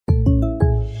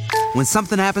When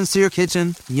something happens to your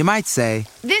kitchen, you might say,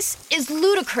 "This is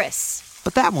ludicrous."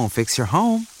 But that won't fix your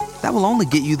home. That will only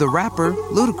get you the rapper,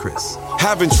 Ludacris.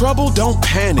 Having trouble? Don't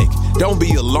panic. Don't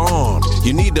be alarmed.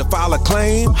 You need to file a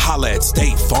claim? Holla at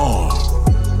State Farm.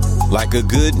 Like a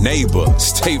good neighbor,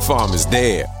 State Farm is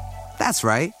there. That's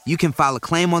right. You can file a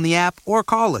claim on the app or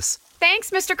call us.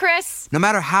 Thanks, Mr. Chris. No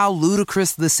matter how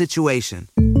ludicrous the situation,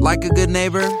 like a good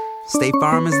neighbor, State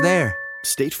Farm is there.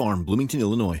 State Farm, Bloomington,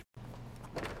 Illinois.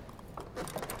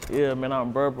 Yeah, man,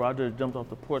 I'm Berber. I just jumped off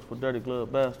the porch with Dirty Glove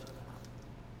Bastard.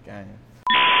 Gang.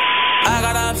 I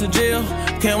got off to jail,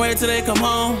 can't wait till they come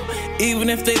home. Even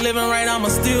if they living right, I'ma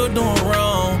still doing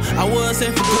wrong. I was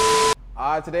sent for good.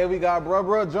 All right, today we got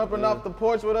Bruh jumping off the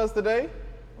porch with us today.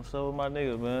 What's up with my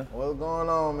nigga, man? What's going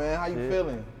on, man? How you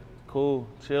feeling? Cool,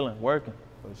 chilling, working.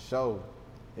 For sure.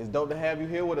 It's dope to have you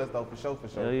here with us, though, for sure.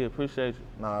 Yeah, appreciate you.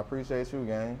 Nah, I appreciate you,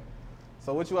 gang.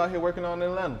 So what you out here working on in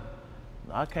Atlanta?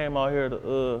 I came out here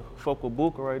to fuck with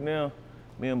Booker right now.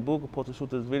 Me and Booker supposed to shoot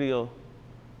this video.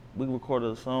 We recorded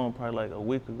a song probably like a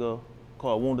week ago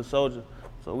called Wounded Soldier.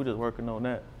 So we just working on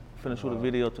that. Finna shoot a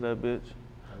video to that bitch.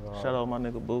 Shout out my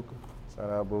nigga Booker. Shout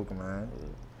out Booker, man. Yeah.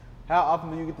 How often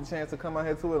do you get the chance to come out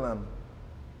here to Atlanta?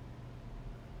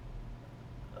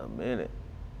 A minute.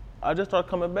 I just started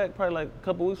coming back probably like a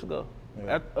couple weeks ago.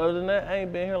 Yeah. Other than that, I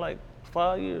ain't been here like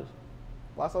 5 years.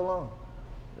 Why so long?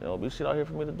 There'll be shit out here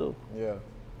for me to do. Yeah.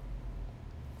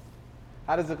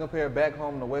 How does it compare back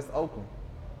home to West Oakland?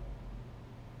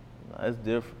 Nah, it's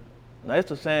different. Nah, it's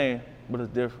the same, but it's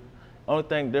different. Only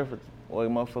thing different, way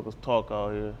motherfuckers talk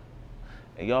out here.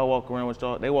 And y'all walk around with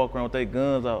they walk around with their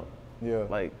guns out. Yeah.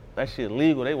 Like, that shit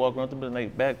legal. They walk around with them in their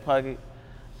back pocket,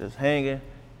 just hanging,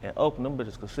 and open them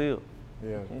bitches concealed. Yeah.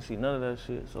 You ain't see none of that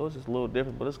shit. So it's just a little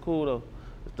different, but it's cool though.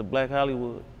 It's the Black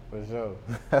Hollywood. For sure.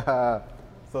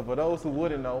 So for those who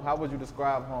wouldn't know, how would you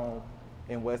describe home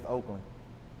in West Oakland?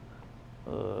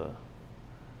 It's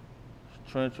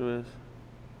treacherous,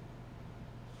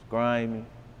 it's grimy,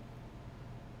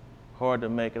 hard to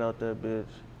make it out that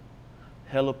bitch.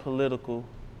 Hella political.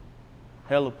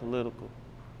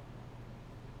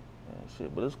 And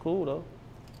shit, but it's cool though.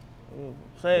 Yeah,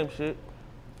 same shit.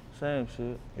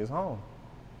 It's home.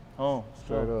 Home.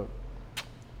 Straight up.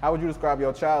 How would you describe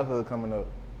your childhood coming up?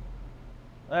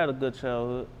 I had a good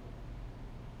childhood.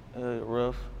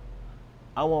 Rough.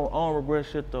 I don't regret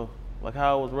shit though. Like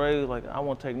how I was raised, like I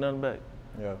won't take nothing back.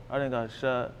 Yeah. I done got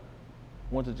shot,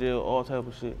 went to jail, all type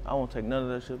of shit. I won't take none of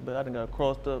that shit back. I done got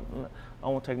crossed up. I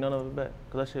won't take none of it back.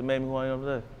 Cause that shit made me who I am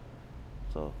today.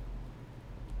 So,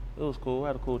 it was cool. I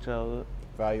had a cool childhood.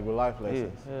 Valuable life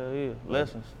lessons. Yeah, hell yeah.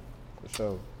 Lessons. For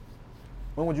sure.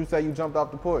 When would you say you jumped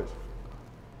off the porch?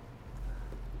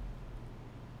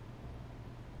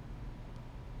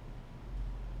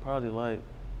 Probably like,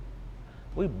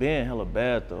 we been hella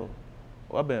bad though.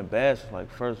 Well, I've been bad since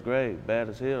like first grade, bad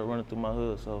as hell running through my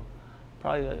hood. So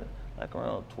probably like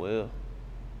around 12,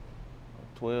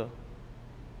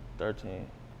 13.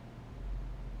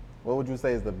 What would you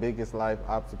say is the biggest life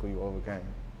obstacle you overcame?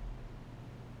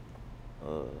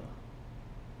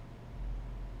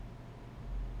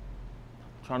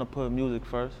 Trying to put music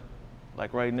first.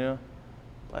 Like right now,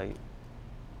 like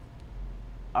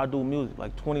I do music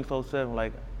like 24/7.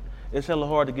 Like it's hella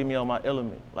hard to get me on my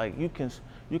element. Like you can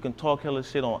talk hella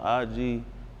shit on IG,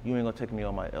 you ain't gonna take me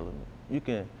on my element. You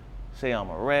can say I'm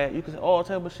a rat, you can say all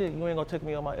type of shit, you ain't gonna take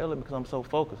me on my element because I'm so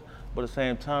focused. But at the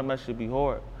same time, that should be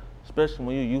hard, especially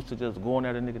when you used to just going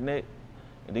at a nigga neck,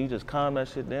 and then you just calm that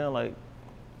shit down, like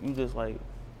you just like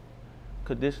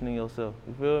conditioning yourself.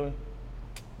 You feel me?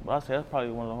 But I say that's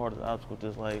probably one of the hardest obstacles,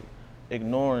 just like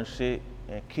ignoring shit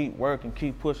and keep working,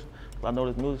 keep pushing. I know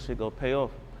this music shit gonna pay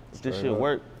off. If this shit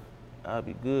work, I'll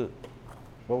be good.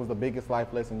 What was the biggest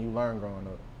life lesson you learned growing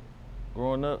up?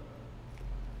 Growing up,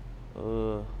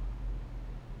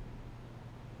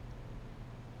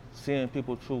 seeing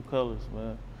people true colors,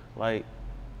 man. Like,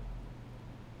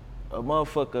 a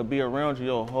motherfucker be around you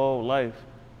your whole life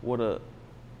with a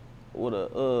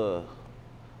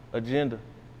agenda,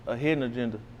 a hidden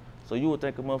agenda. So you would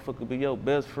think a motherfucker be your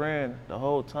best friend the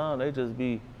whole time. They just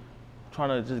be trying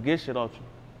to just get shit off you.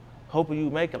 Hoping you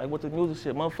make it. Like with the music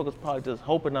shit, motherfuckers probably just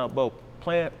hoping I'll blow,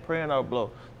 praying I'll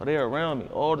blow. So they're around me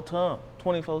all the time,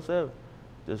 24/7.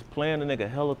 Just playing the nigga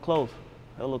hella close.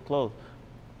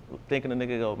 Thinking the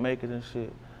nigga gonna make it and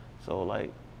shit. So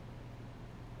like,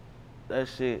 that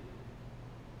shit,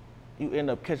 you end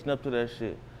up catching up to that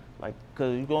shit. Like,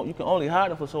 cause you can only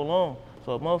hide it for so long.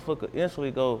 So a motherfucker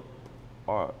instantly go,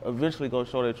 or eventually go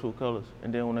show their true colors.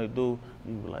 And then when they do,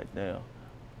 you be like, damn.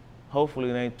 Hopefully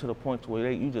it ain't to the point to where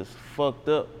you just fucked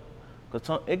up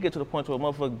Cause it get to the point where a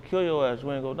motherfucker kill your ass,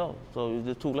 you ain't gonna know. So it's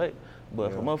just too late.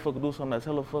 But if a motherfucker do something that's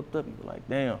hella fucked up, you be like,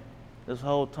 damn, this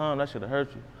whole time that should've hurt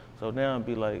you. So now it'd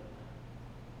be like,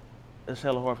 it's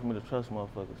hella hard for me to trust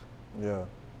motherfuckers. Yeah,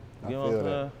 You know what I'm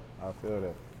saying? I feel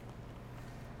that.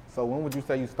 So when would you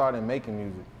say you started making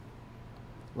music?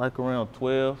 Like around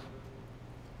 12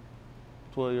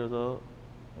 years old.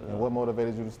 And what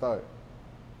motivated you to start?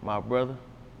 My brother,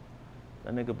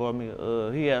 that nigga bought me,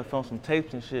 he had found some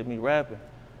tapes and shit, me rapping.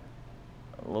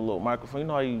 A little microphone. You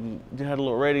know how you had a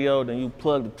little radio, then you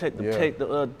plug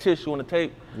the tissue on the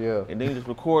tape, and then you just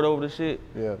record over the shit.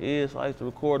 Yeah, so I used to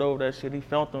record over that shit. He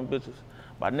found them bitches.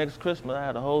 By next Christmas, I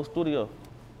had a whole studio.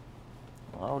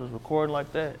 I was just recording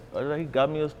like that. He got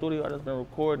me a studio. I just been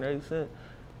recording ever since,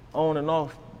 on and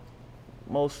off.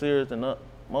 Most serious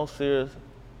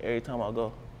every time I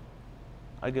go.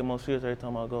 I get more serious every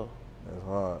time I go. That's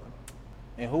hard.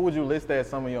 And who would you list as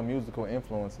some of your musical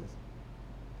influences?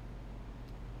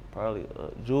 Probably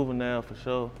Juvenile for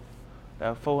sure.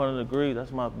 That 400 Degrees,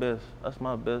 that's my best. That's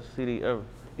my best CD ever,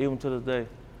 even to this day.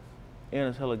 And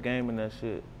it's hella game in that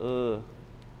shit.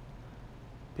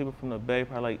 People from the Bay,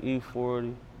 probably like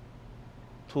E40,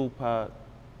 Tupac,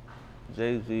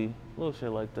 Jay-Z, little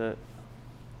shit like that.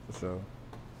 For sure.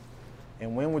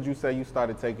 And when would you say you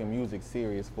started taking music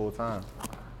serious full time?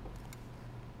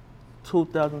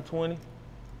 2020,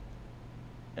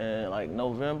 and like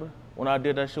November, when I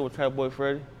did that shit with Trap Boy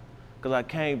Freddy. Cause I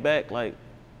came back like,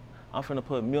 I'm finna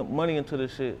put money into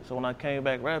this shit. So when I came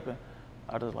back rapping,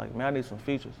 I just like, man, I need some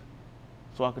features.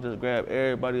 So I could just grab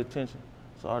everybody's attention.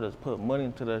 So I just put money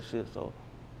into that shit. So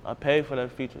I paid for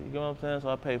that feature, you know what I'm saying? So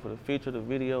I paid for the feature, the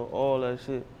video, all that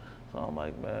shit. So I'm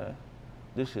like, man,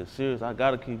 this shit's serious, I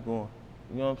gotta keep going.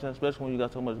 You know what I'm saying? Especially when you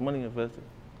got so much money invested.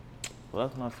 So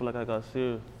that's when I feel like I got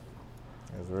serious.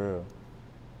 That's real.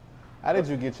 How did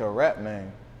you get your rap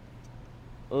name?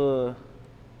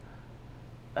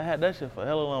 I had that shit for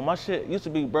hella long. My shit used to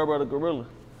be Burr the Gorilla.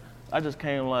 I just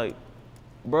came like,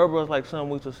 Burr was like something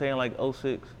we used to say in like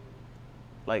 06,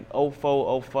 like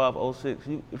 04, 05, 06.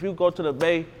 If you go to the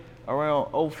Bay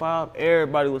around 05,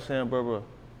 everybody was saying Burr.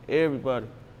 Everybody.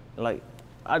 Like,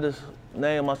 I just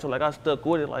named myself, like I stuck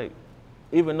with it. Like,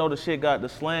 even though the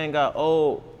slang got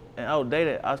old and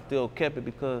outdated, I still kept it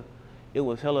because it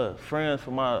was hella friends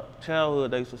from my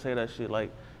childhood that used to say that shit.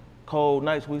 Like, cold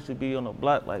nights, we used to be on the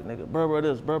block like, nigga, Burr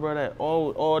this, Burr that,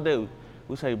 all day.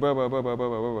 We say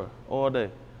Burr, all day.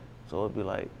 So it'd be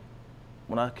like,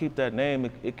 when I keep that name,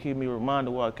 it keep me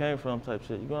reminded where I came from type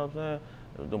shit. You know what I'm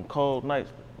saying? Them cold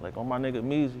nights. Like on my nigga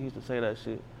Meezy, he used to say that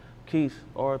shit. Keith,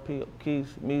 RP,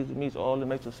 Keith, Meezy, all them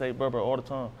makes us say Burr all the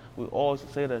time. We always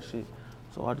say that shit.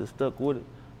 So I just stuck with it.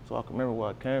 So I can remember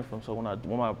where I came from. So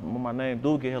when my name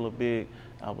do get hella big,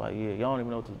 I was like, yeah, y'all don't even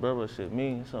know what this Burr shit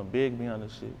means. Something big behind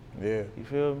this shit. Yeah. You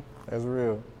feel me? That's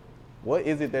real. What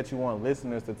is it that you want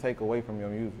listeners to take away from your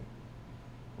music?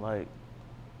 Like,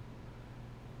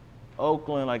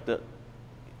 Oakland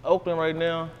right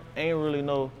now ain't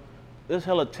really there's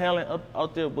hella talent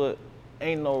out there, but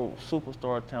ain't no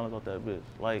superstar talent out that bitch.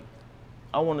 Like,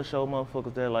 I want to show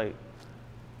motherfuckers that like,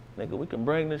 nigga, we can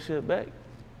bring this shit back.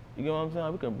 You know what I'm saying?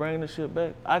 Like, we can bring this shit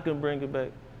back. I can bring it back.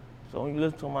 So when you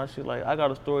listen to my shit, like, I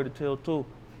got a story to tell too.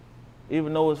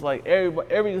 Even though it's like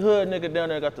every hood nigga down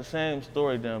there got the same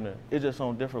story down there. It's just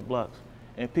on different blocks.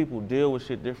 And people deal with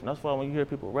shit different. That's why when you hear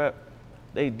people rap,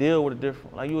 they deal with it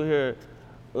different. Like, you hear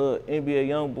NBA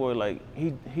YoungBoy, like,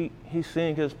 he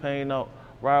sing his pain out.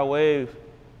 Ride Wave,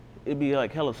 it be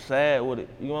like hella sad with it.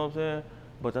 You know what I'm saying?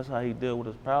 But that's how he deal with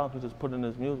his problems. He just put in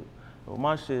his music. But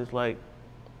my shit is like,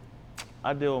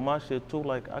 I deal with my shit too.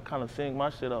 Like, I kind of sing my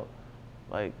shit out.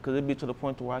 Like, cause it be to the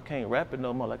point to where I can't rap it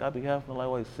no more. Like, I be having to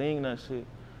like sing that shit.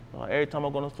 Like, every time I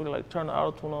go in the studio, like, turn the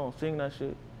auto-tune on, sing that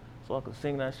shit, so I can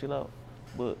sing that shit out.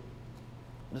 But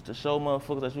just to show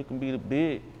motherfuckers that you can be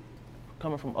big,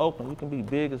 coming from Oakland, you can be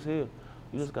big as hell.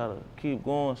 You just gotta keep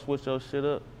going, switch your shit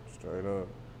up. Straight up.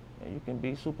 And you can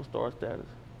be superstar status.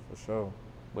 For sure.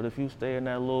 But if you stay in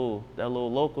that little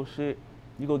local shit,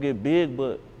 you gonna get big,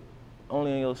 but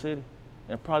only in your city.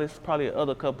 And probably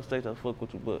other couple states that fuck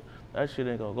with you, but that shit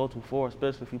ain't gonna go too far,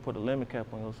 especially if you put a limit cap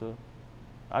on yourself.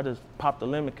 I just popped the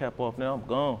limit cap off, now I'm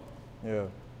gone. Yeah.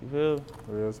 You feel me?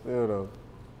 Real spill though.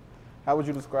 How would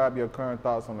you describe your current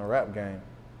thoughts on the rap game?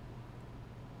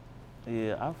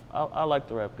 Yeah, I like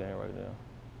the rap game right now.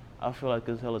 I feel like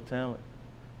it's hella talent.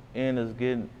 And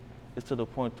it's to the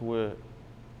point to where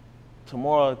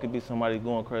tomorrow it could be somebody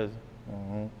going crazy.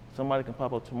 Mm-hmm. Somebody can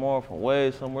pop up tomorrow from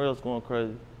way somewhere else going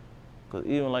crazy. Cause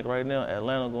even like right now,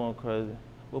 Atlanta going crazy.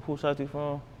 What pool shot you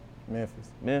from? Memphis.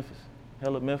 Memphis.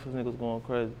 Hella Memphis niggas going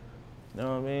crazy. You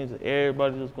know what I mean? Just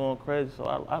everybody just going crazy. So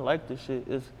I like this shit.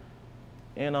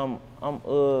 And I'm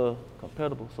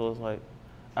compatible. So it's like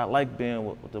I like being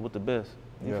with the best.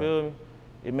 You feel me?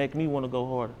 It make me want to go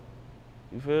harder.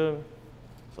 You feel me?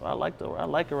 So I like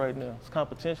it right now. It's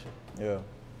competition. Yeah.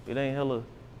 It ain't hella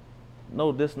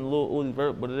no this and Lil Uzi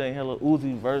verse, but it ain't hella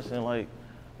Uzi verse and like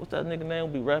what's that nigga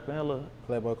name? Be rapping hella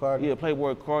Playboy Cardi? Yeah,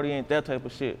 Playboy Cardi ain't that type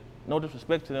of shit. No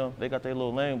disrespect to them, they got their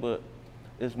little lane, but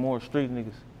it's more street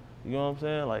niggas. You know what I'm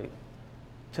saying? Like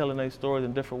telling their stories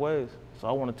in different ways. So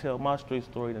I want to tell my street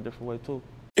story in a different way too.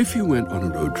 If you went on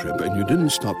a road trip and you didn't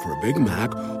stop for a Big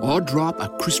Mac or drop a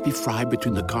crispy fry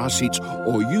between the car seats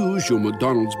or use your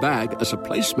McDonald's bag as a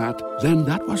placemat, then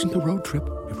that wasn't a road trip.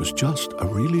 It was just a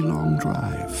really long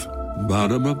drive.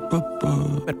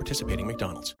 Ba-da-ba-ba-ba. At participating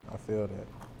McDonald's. I feel that.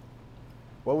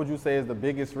 What would you say is the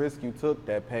biggest risk you took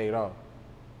that paid off?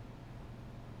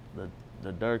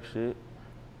 The Dirk shit.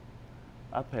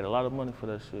 I paid a lot of money for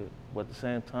that shit, but at the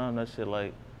same time, that shit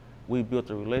like we built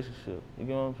a relationship. You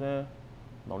know what I'm saying?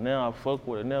 No, now I fuck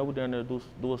with it. Now we down there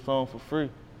do a song for free.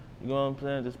 You know what I'm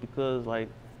saying? Just because like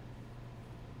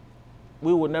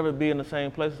we would never be in the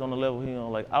same places on the level he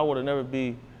on. Like I would have never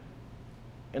be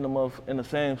in the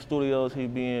same studios he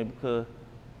be in because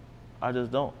I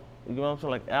just don't. You know what I'm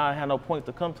saying? Like I had no point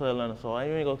to come to Atlanta, so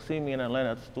you ain't gonna see me in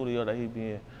Atlanta at the studio that he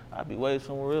be in. I'd be way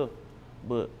somewhere else.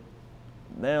 But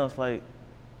now it's like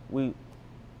we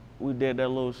did that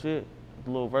little shit, the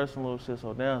little verse and little shit.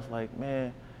 So now it's like,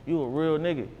 man, you a real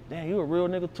nigga. Damn, you a real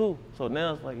nigga too. So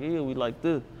now it's like, yeah, we like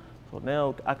this. So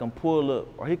now I can pull up,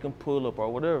 or he can pull up,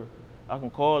 or whatever. I can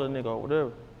call a nigga or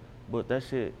whatever. But that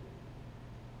shit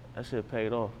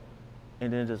paid off.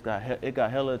 And then just got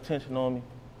hella attention on me.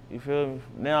 You feel me?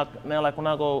 Now like when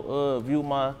I go view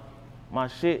my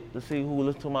shit to see who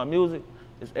listen to my music,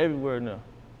 it's everywhere now.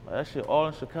 Like that shit all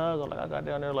in Chicago. Like I got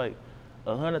down there like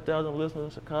 100,000 listeners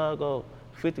in Chicago,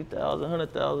 50,000,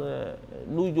 100,000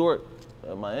 in New York,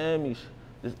 Miami,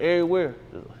 just everywhere,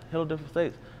 just hella different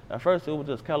states. At first it was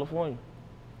just California,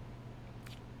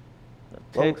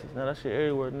 Texas, now that shit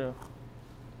everywhere now.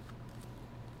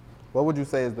 What would you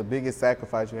say is the biggest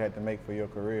sacrifice you had to make for your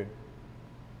career?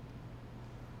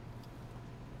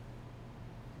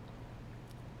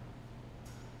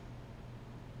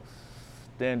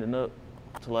 Standing up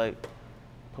to like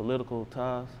political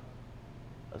ties,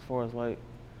 as far as like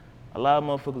a lot of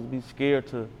motherfuckers be scared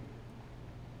to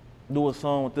do a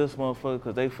song with this motherfucker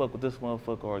because they fuck with this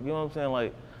motherfucker, or you know what I'm saying?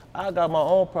 Like I got my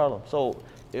own problems. So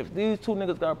if these two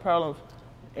niggas got problems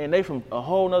and they from a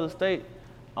whole nother state,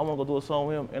 I wanna go do a song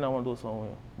with him and I wanna do a song with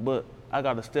him. But I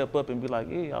gotta step up and be like,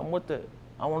 yeah, I'm with that.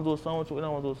 I wanna do a song with you and I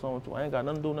wanna do a song with you. I ain't got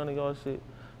nothing to do with none of y'all shit.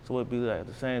 So it'd be like at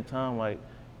the same time, like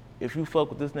if you fuck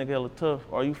with this nigga hella tough,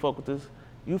 or you fuck with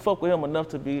him enough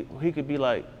to be, he could be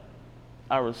like,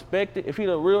 I respect it. If he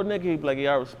the real nigga, he'd be like,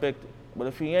 yeah, I respect it. But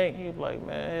if he ain't, he'd be like,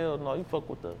 man, hell no, you fuck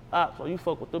with the ops, or you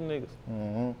fuck with them niggas.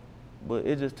 Mm-hmm. But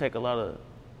it just take I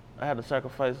had to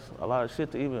sacrifice a lot of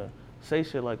shit to even say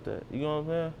shit like that. You know what I'm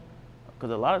saying?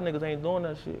 Because a lot of niggas ain't doing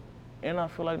that shit. And I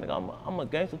feel like, nigga, I'm a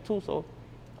gangster too, so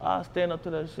I stand up to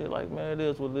that shit like, man, it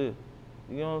is what it is.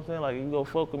 You know what I'm saying? Like, you go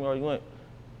fuck with me or you ain't.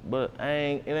 But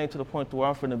it ain't to the point to where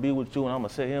I'm finna be with you and I'm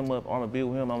gonna set him up, or I'm gonna be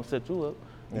with him, I'm gonna set you up.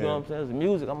 You know what I'm saying? It's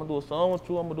music. I'm gonna do a song with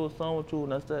you,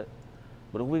 and that's that.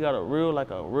 But if we got a real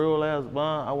ass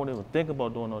bond, I wouldn't even think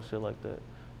about doing no shit like that.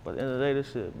 But at the end of the day,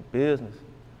 this shit business.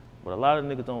 But a lot of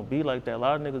niggas don't be like that. A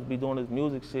lot of niggas be doing this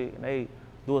music shit and they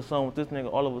do a song with this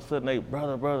nigga, all of a sudden they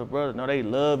brother. Now they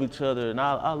love each other and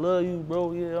I love you,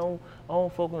 bro. Yeah, I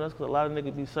don't fuck with. That's because a lot of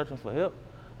niggas be searching for help.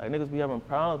 Like niggas be having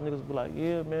problems. Niggas be like,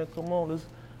 yeah, man, come on, let's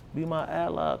be my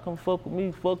ally. Come fuck with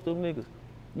me. Fuck them niggas.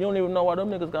 You don't even know why them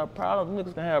niggas got problems. Them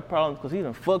niggas can have problems because he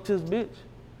done fucked his bitch.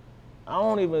 I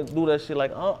don't even do that shit.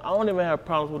 Like I don't even have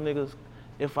problems with niggas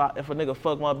if a nigga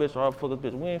fuck my bitch or I fuck his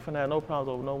bitch. We ain't finna have no problems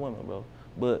over no women, bro.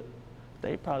 But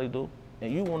they probably do.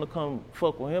 And you wanna come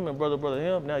fuck with him and brother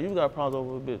him, now you got problems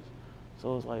over a bitch.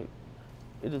 So it's like,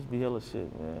 it just be hella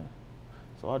shit, man.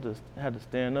 So I just had to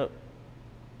stand up.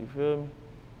 You feel me?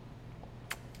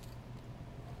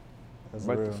 That's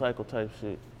break real. The cycle type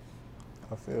shit.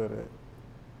 I feel that.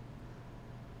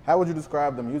 How would you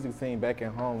describe the music scene back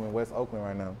at home in West Oakland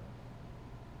right now?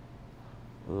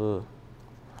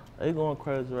 They going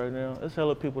crazy right now. It's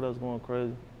hella people that's going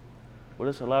crazy. But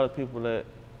it's a lot of people that,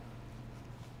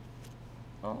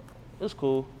 it's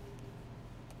cool.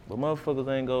 But a lot of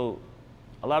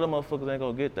motherfuckers ain't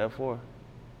gonna get that far.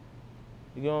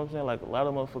 You know what I'm saying? Like a lot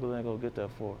of motherfuckers ain't gonna get that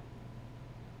far.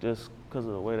 Just because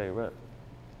of the way they rap.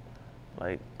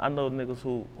 Like, I know niggas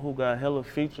who got hella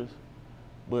features,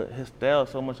 but his style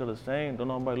so much of the same, don't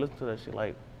nobody listen to that shit.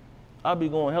 Like, I be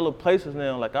going hella places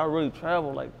now. Like I really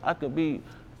travel. Like I could be,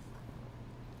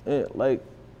 like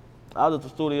I was at the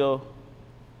studio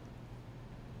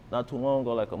not too long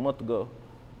ago, like a month ago,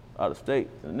 out of state.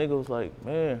 And the nigga was like,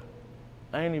 man,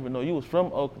 I ain't even know you was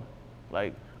from Oakland.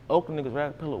 Like Oakland niggas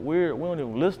rap hella weird. We don't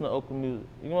even listen to Oakland music.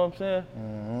 You know what I'm saying?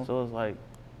 Mm-hmm. So it's like,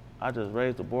 I just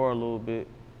raised the bar a little bit,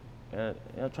 and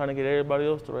trying to get everybody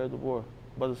else to raise the bar.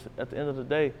 But at the end of the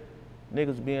day,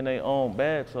 niggas be in their own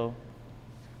bag, so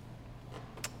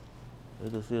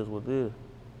it just is what it is.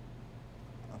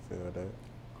 I feel that.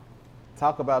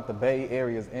 Talk about the Bay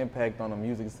Area's impact on the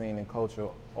music scene and culture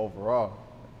overall.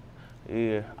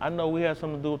 Yeah, I know we had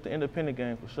something to do with the independent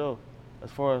game for sure. As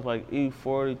far as like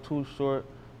E40, Too Short,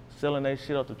 selling that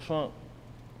shit out the trunk,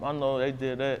 I know they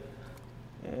did that.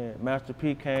 And Master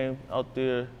P came out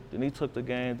there, then he took the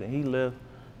game, then he left.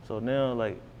 So now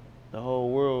like the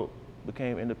whole world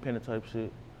became independent type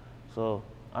shit. So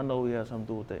I know we had something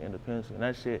to do with that independence. And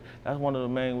that shit, that's one of the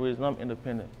main reasons I'm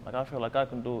independent. Like I feel like I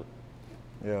can do it.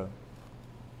 Yeah,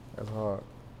 that's hard.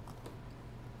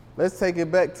 Let's take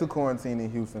it back to Quarantine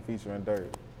in Houston featuring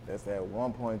Dirt. That's at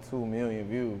 1.2 million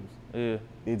views. Yeah.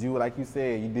 Did you, like you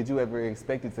said, did you ever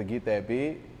expect it to get that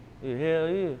big? Yeah, hell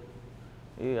yeah.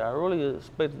 Yeah, I really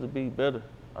expected it to be better.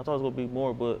 I thought it was gonna be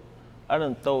more, but I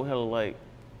didn't throw hella like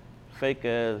fake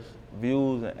ass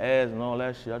views and ads and all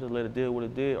that shit. I just let it do what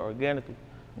it did organically.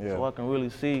 Yeah. So I can really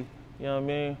see, you know what I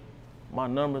mean, my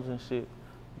numbers and shit.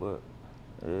 But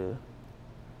yeah.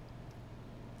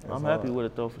 I'm happy with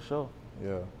it though, for sure.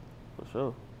 Yeah. For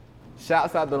sure.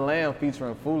 Shouts out to Lamb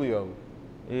featuring Fulio.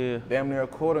 Yeah. Damn near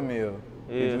 $250,000.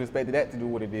 Yeah. Did you expect that to do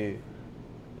what it did?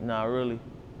 Nah, really.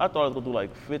 I thought it was gonna do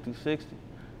like 50, 60.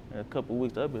 In a couple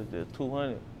weeks, that bitch did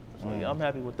 200. So yeah, I'm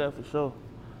happy with that for sure.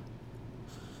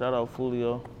 Shout out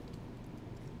Fulio.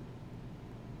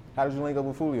 How did you link up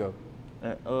with Fulio?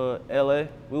 And LA,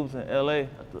 we was in LA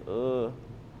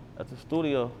at the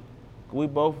studio. We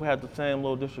both had the same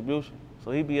little distribution.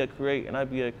 So he be at Create and I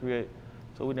be at Create.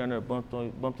 So we down there bumped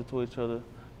into each other,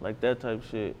 like that type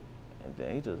shit. And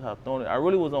then he just hopped on it. I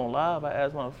really was on live. I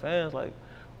asked my fans, like,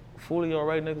 Fulio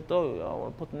right next door, y'all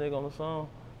wanna put the nigga on the song?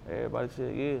 Everybody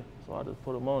said yeah, so I just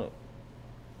put him on it.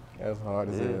 That's hard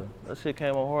as hell. That shit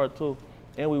came on hard too.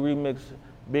 And we remixed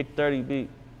Big 30 beat.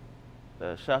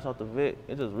 Shouts out to Vic.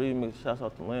 It just remixed Shouts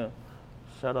out to Lamb.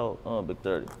 Shout out Big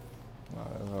 30.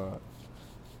 That's hard.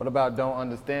 What about Don't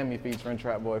Understand Me featuring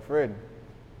Trap Boy Freddy?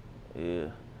 Yeah,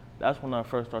 that's when I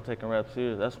first started taking rap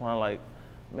serious. That's when I like,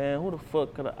 man, who the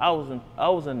fuck could I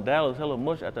was in Dallas hella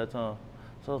much at that time.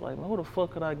 So I was like, man, who the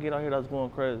fuck could I get out here that's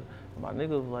going crazy? And my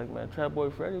nigga was like, man, Trap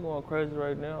Boy Freddy going crazy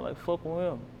right now. Like, fuck with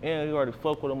him. And he already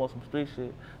fucked with him on some street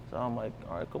shit. So I'm like,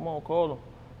 all right, come on, call him.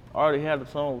 I already had the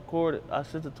song recorded. I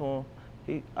sent it to him.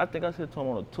 I think I sent it to him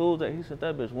on a Tuesday. He sent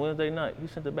that bitch Wednesday night. He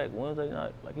sent it back Wednesday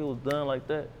night. Like, he was done like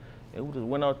that. And we just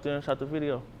went out there and shot the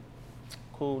video.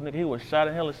 Cool nigga. He was shot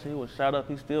in hella shit. He was shot up.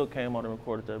 He still came out and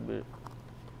recorded that bitch.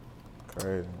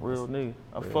 Crazy. Real nigga.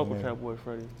 I fuck with Trap Boy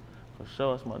Freddy. For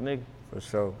sure, that's my nigga. For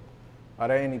sure. Are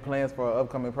there any plans for an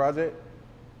upcoming project?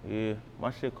 Yeah,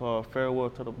 my shit called Farewell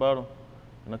to the Bottom.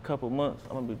 In a couple months,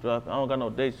 I'm gonna be dropping. I don't got no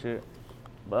dates yet,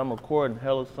 but I'm recording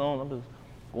hella songs. I'm just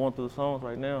going through the songs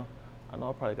right now. I know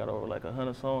I probably got over like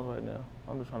 100 songs right now.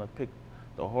 I'm just trying to pick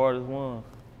the hardest ones.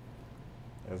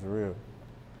 That's real.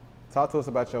 Talk to us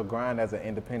about your grind as an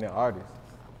independent artist.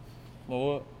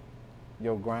 What?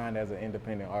 Your grind as an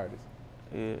independent artist.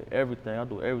 Yeah, everything. I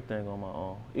do everything on my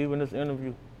own. Even this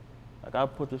interview, like I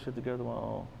put this shit together on my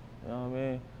own. You know what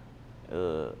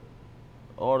I mean?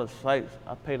 All the sites,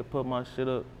 I pay to put my shit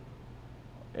up.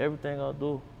 Everything I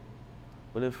do.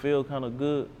 But it feel kind of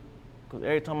good. Cause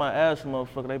every time I ask a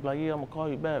motherfucker, they be like, yeah, I'm gonna call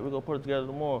you back. We're gonna put it together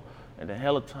tomorrow. And then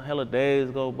hella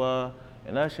days go by.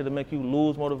 And that shit'll make you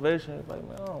lose motivation. It's like,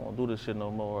 man, I don't wanna do this shit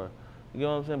no more. You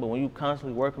know what I'm saying? But when you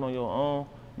constantly working on your own,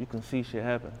 you can see shit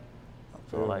happen.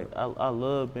 So like, I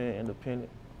love being independent,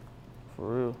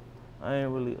 for real. I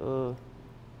ain't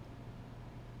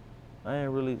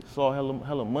really saw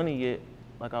hella money yet,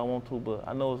 like I want to, but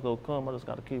I know it's gonna come. I just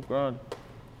gotta keep grinding.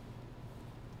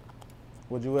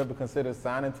 Would you ever consider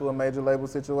signing to a major label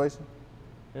situation?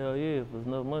 Hell yeah, if there's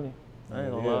enough money. I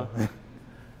ain't gonna lie.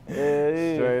 Yeah,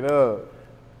 yeah. Straight up.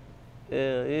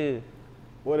 Hell yeah.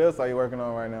 What else are you working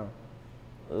on right now?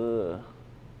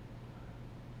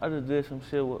 I just did some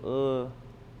shit with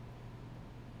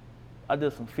I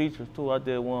did some features too. I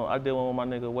did one with my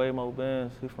nigga Waymo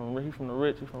Benz. He from the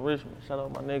Rich. He from Richmond. Shout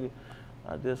out my nigga.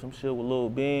 I did some shit with Lil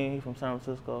Bean. He from San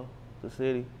Francisco, the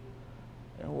city.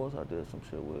 And who else I did some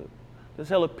shit with? Just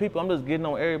hella people. I'm just getting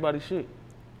on everybody's shit.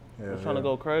 Yeah, I'm trying to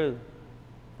go crazy.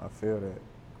 I feel that.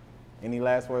 Any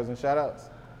last words and shout outs?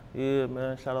 Yeah,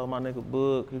 man. Shout out my nigga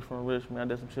Bug. He from Richmond. I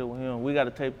did some shit with him. We got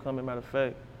a tape coming, matter of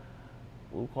fact.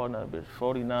 We calling that bitch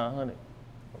 4900.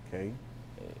 Okay.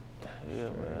 Yeah,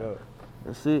 man. Up.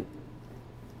 That's it.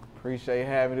 Appreciate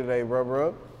having me today,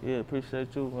 bro. Yeah,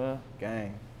 appreciate you, man.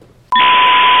 Gang.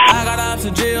 I got ops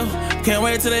in jail, can't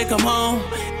wait till they come home.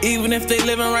 Even if they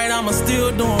living right, I'ma still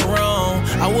doing wrong.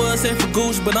 I was sent for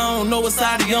Goose, but I don't know what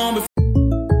side he on.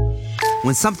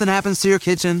 When something happens to your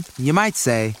kitchen, you might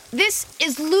say, This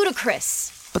is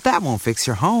ludicrous. but that won't fix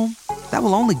your home. That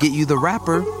will only get you the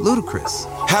rapper, Ludacris.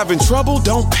 Having trouble?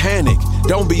 Don't panic.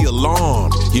 Don't be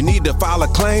alarmed. You need to file a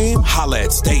claim? Holla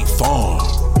at State Farm.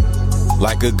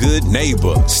 Like a good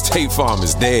neighbor, State Farm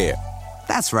is there.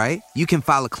 That's right. You can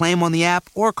file a claim on the app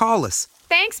or call us.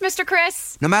 Thanks, Mr.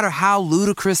 Chris. No matter how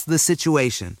ludicrous the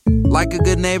situation, like a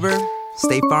good neighbor,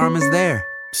 State Farm is there.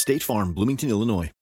 State Farm, Bloomington, Illinois.